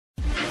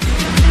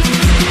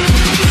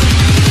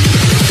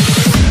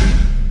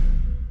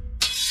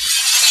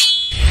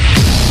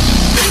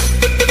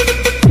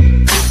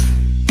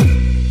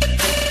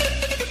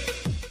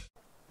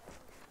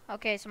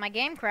Okay, so my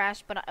game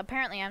crashed, but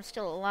apparently I'm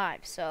still alive,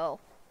 so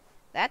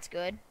that's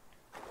good.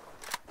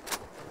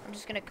 I'm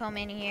just gonna come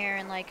in here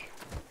and like...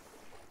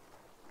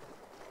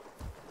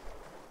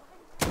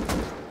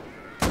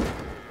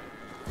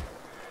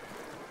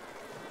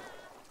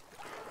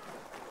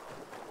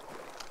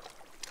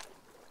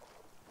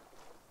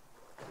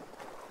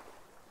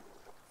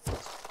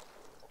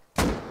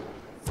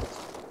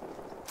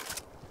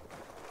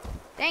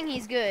 Dang,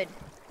 he's good.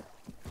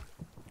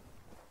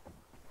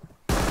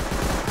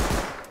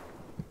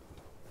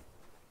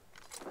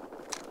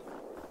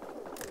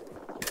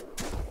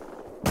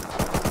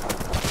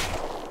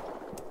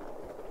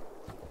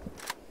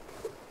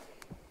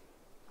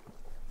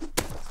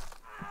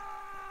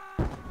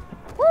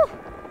 Woo!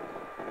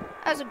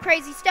 That was some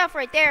crazy stuff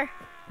right there.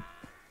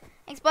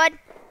 Thanks, bud.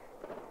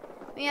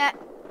 Yeah,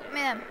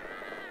 man.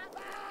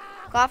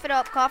 Cough it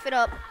up, cough it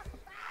up.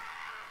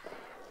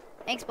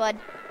 Thanks, bud.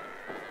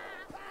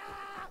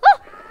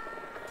 Woo!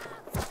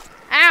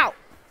 Ow!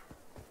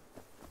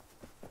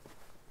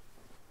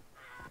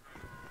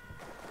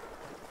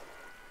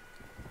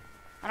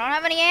 I don't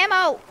have any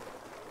ammo.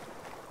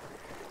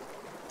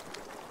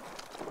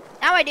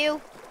 Now I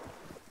do.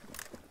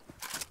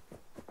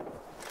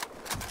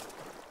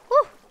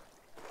 Woo!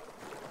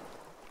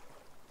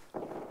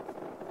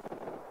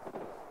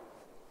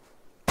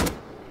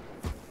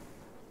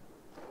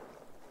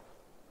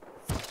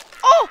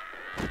 Oh!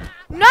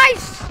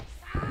 Nice!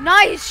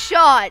 Nice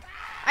shot!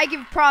 I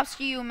give props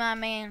to you, my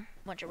man.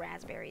 Bunch of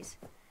raspberries.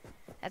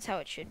 That's how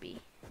it should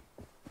be.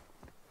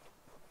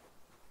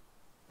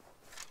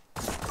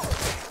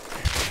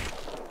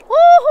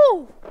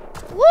 Woohoo!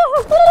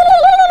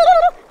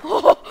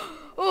 Woohoo!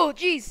 Oh,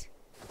 jeez.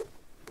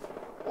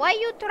 Why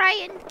you try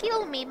and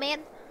kill me,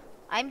 man?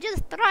 I'm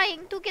just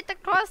trying to get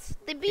across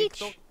the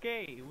beach. It's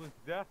okay. It was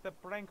just a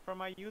prank for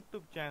my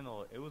YouTube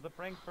channel. It was a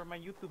prank for my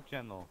YouTube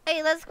channel.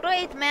 Hey, that's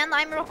great, man.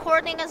 I'm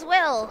recording as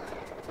well.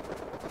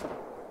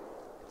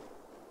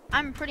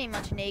 I'm pretty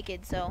much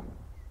naked, so.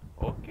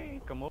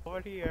 Okay, come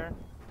over here.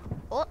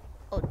 Oh,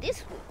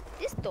 this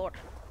door.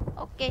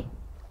 Okay.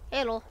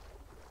 Hello.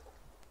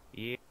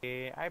 Yeah,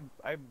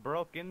 I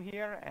broke in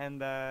here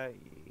and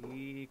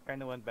he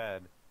kind of went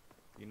bad.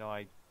 You know,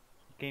 I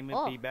came in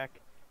payback.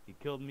 He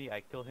killed me.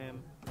 I killed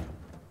him.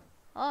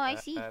 Oh, I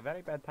see.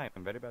 Very bad time.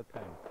 Very bad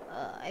time.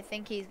 I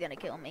think he's gonna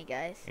kill me,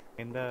 guys.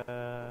 And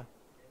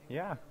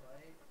yeah.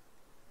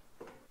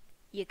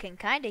 You can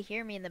kind of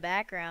hear me in the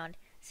background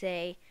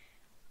say,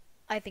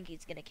 I think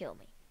he's gonna kill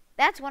me.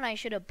 That's when I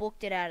should have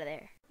booked it out of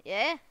there.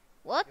 Yeah?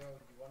 What? Yo,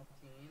 you want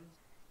teams?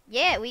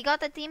 Yeah, we got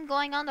the team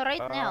going on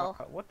right now.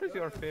 What is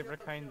your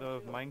favorite kind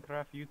of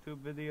Minecraft YouTube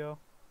video?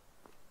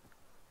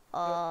 Chill.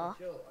 I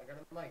got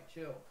a mic.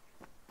 Chill.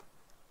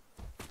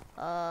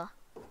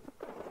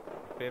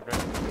 Favorite?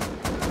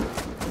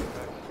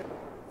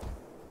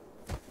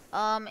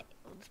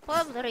 It's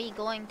probably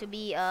going to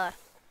be,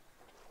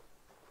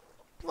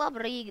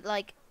 probably,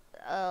 like,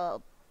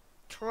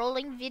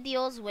 trolling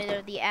videos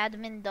where the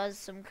admin does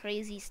some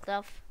crazy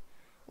stuff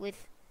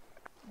with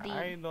the...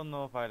 I don't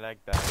know if I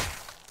like that.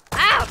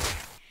 Ow!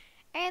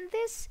 And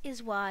this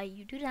is why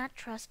you do not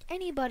trust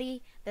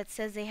anybody that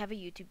says they have a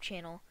YouTube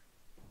channel.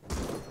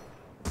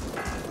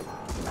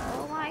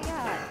 Oh my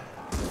god.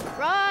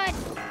 Run!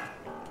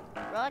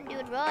 Run,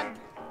 dude, run!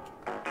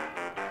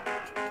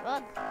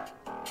 Run!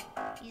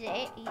 He's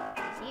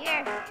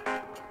here!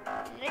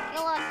 He's gonna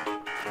kill us!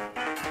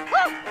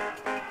 Woo!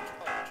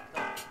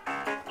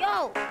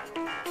 Yo!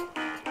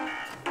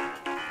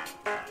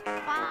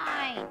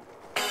 Fine!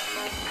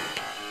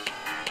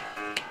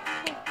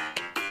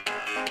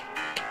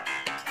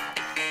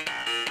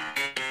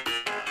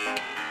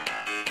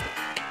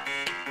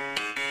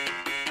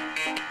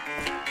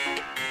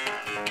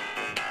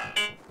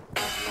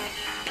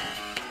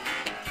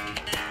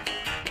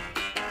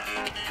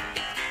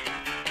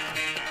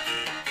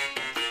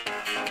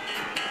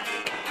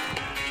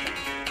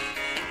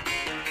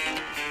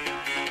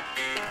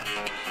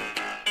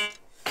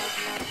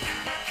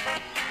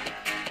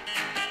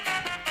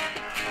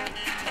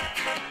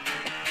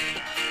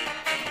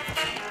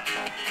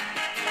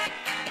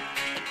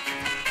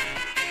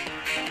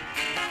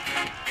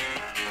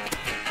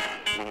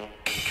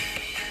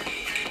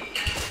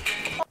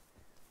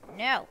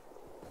 No.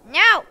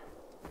 No!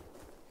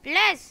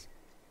 Please!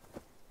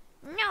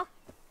 No!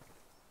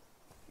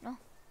 No.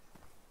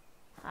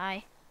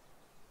 Hi.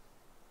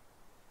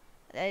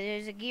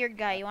 There's a geared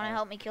guy. You wanna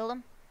help me kill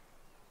him?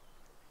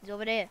 He's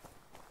over there.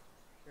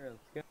 Sure,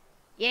 let's go.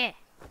 Yeah.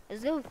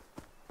 Let's go.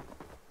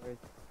 Where's...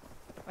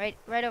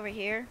 Right over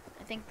here.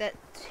 I think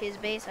that's his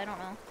base. I don't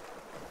know.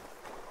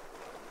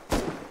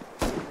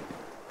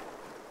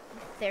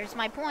 There's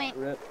my point.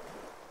 Rip.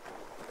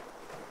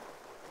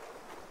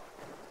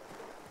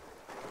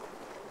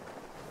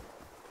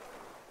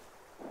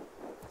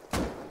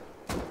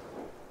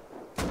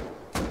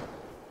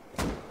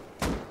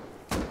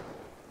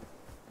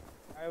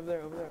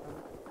 Over there.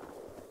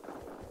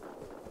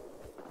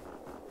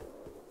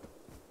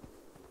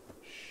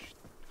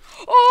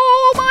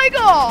 Oh my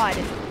god!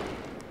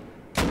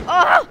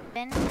 Oh!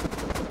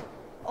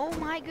 Oh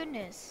my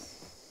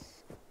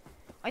goodness.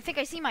 I think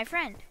I see my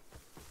friend.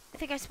 I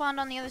think I spawned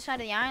on the other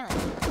side of the island.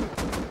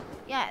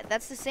 Yeah,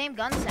 that's the same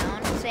gun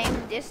sound,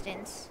 same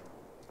distance.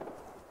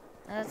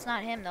 That's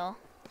not him though,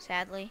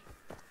 sadly.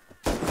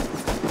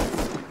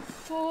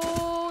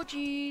 Oh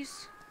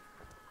jeez.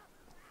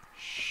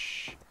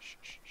 Shh, shh,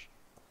 shh, shh.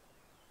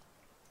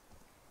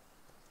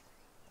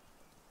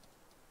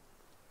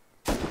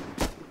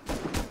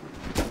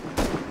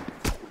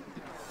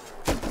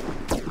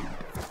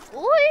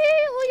 Oi,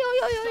 oi, oi,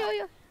 oi,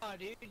 oi, oi. Oh,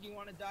 dude, you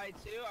want to die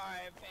too?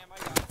 Alright, fam, I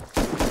got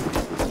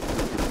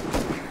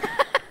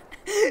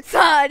you.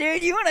 Saw,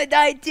 dude, you wanna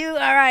die too?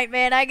 Alright,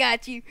 man, I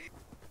got you.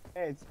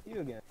 Hey, it's you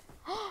again.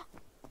 Oh!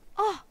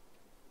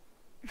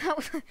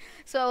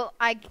 So,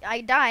 I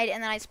died,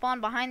 and then I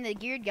spawned behind the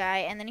geared guy,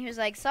 and then he was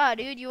like, Saw,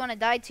 dude, you wanna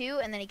die too?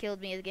 And then he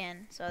killed me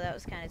again, so that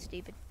was kind of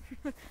stupid.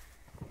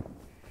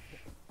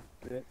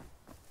 Good.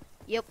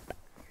 Yep.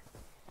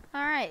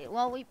 Alright,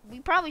 well, we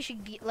probably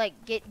should,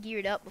 get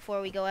geared up before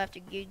we go after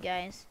geared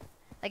guys.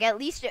 Like, at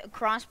least a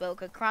crossbow,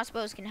 because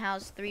crossbows can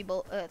house 3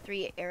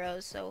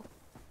 arrows, so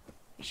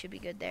we should be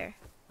good there.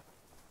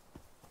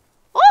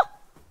 Oh!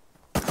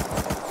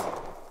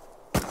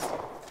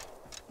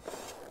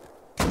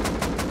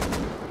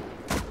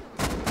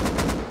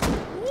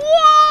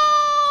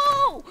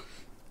 Whoa!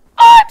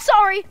 Oh, I'm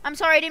sorry. I'm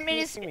sorry. I didn't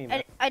mean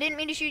to. I didn't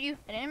mean to shoot you.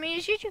 I didn't mean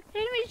to shoot you. I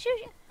didn't mean to shoot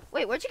you.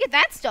 Wait, where'd you get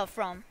that stuff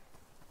from?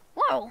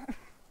 Whoa.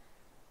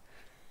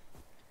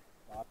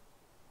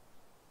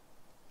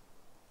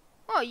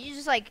 Oh, you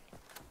just like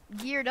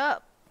geared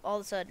up all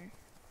of a sudden.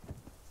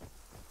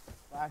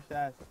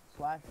 /S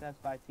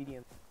by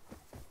TDM.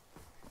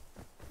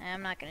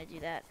 I'm not gonna do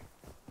that.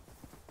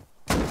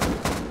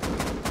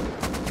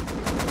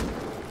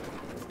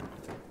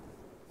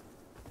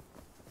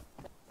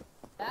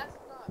 That's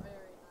not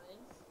very nice.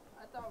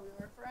 I thought we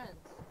were friends.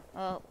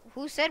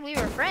 Who said we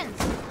were friends?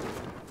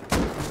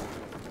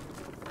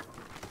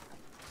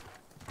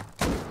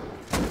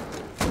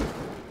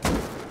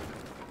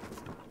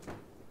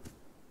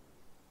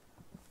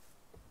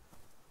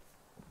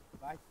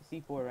 Buy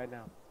C4 right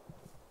now.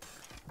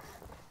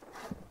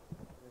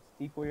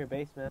 C4 your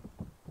base, man.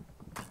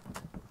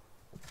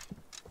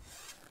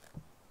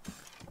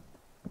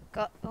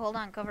 Hold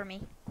on, cover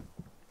me.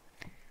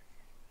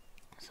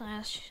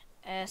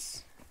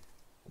 /S.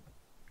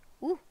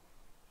 Ooh.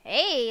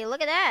 Hey,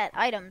 look at that.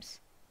 Items.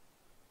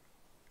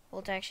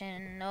 Bolt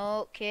action.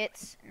 No.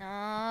 Kits.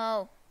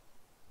 No.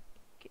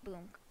 Kit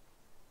boom.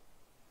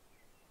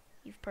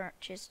 You've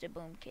purchased a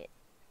boom kit.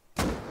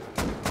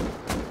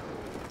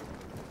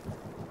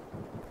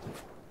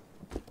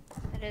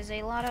 That is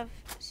a lot of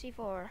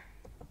C4.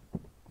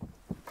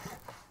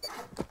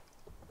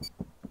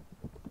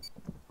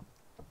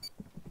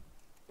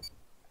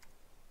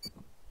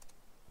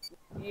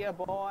 Yeah,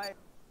 boy.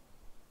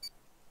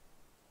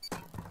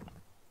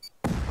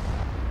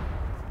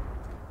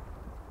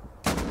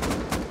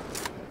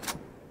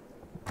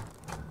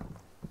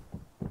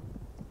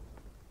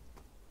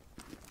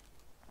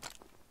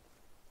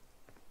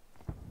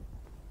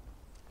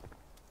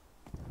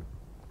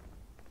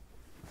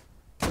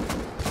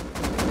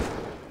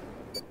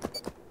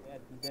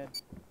 Dead.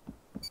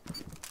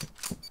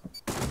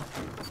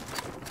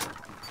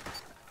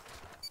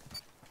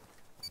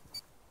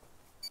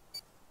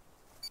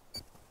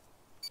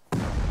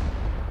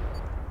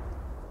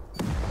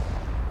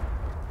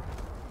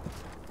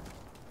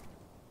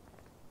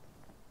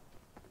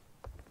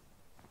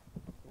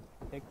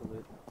 Take the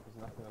loot. There's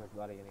nothing on his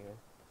body anyway.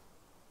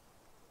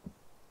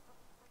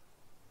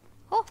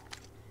 Oh,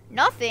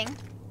 nothing.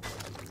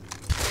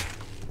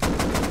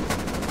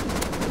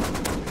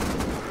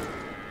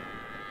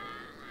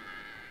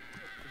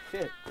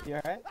 Shit, you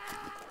alright?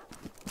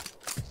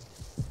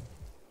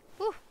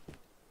 Whew.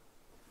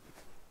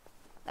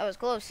 That was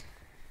close.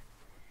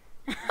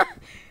 Me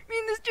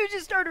and this dude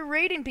just started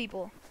raiding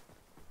people.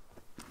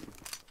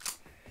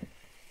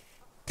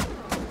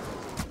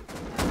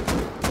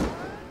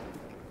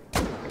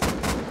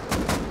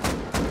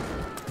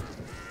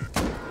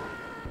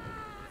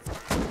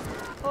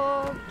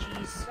 Oh,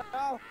 jeez.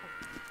 No!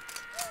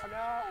 Oh,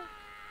 no!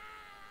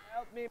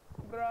 Help me,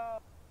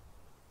 bro!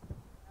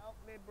 Help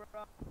me, bro!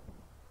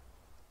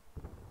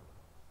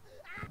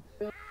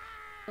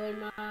 Really,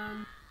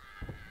 man.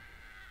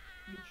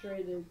 You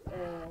traded,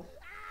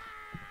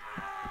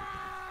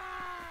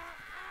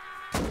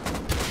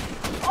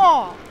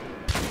 Oh!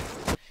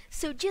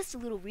 So just a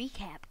little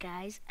recap,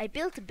 guys. I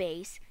built a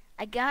base,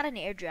 I got an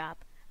airdrop,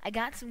 I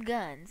got some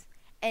guns,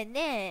 and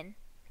then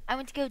I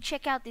went to go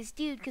check out this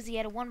dude because he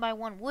had a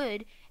 1x1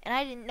 wood, and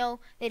I didn't know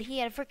that he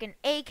had a freaking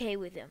AK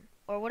with him,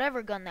 or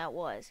whatever gun that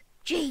was.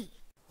 Gee!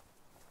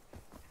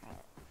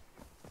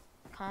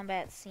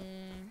 Combat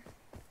scene.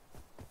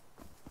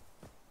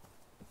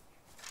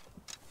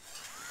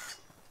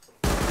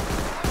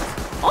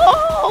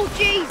 Oh,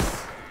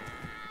 jeez!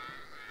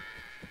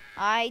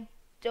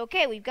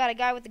 Okay, we've got a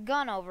guy with a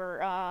gun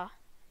over,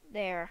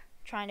 there,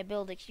 trying to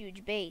build a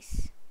huge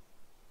base.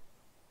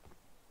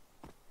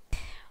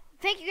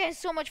 Thank you guys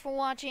so much for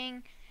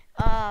watching.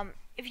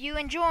 if you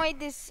enjoyed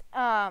this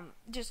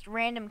just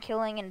random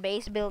killing and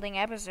base building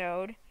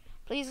episode,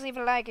 please leave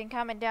a like and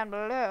comment down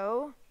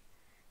below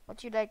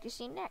what you'd like to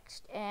see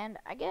next. And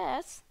I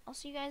guess I'll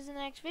see you guys in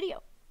the next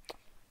video.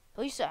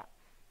 Peace out.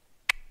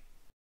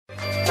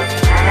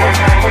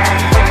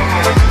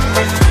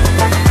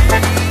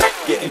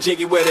 Getting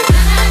jiggy with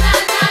it.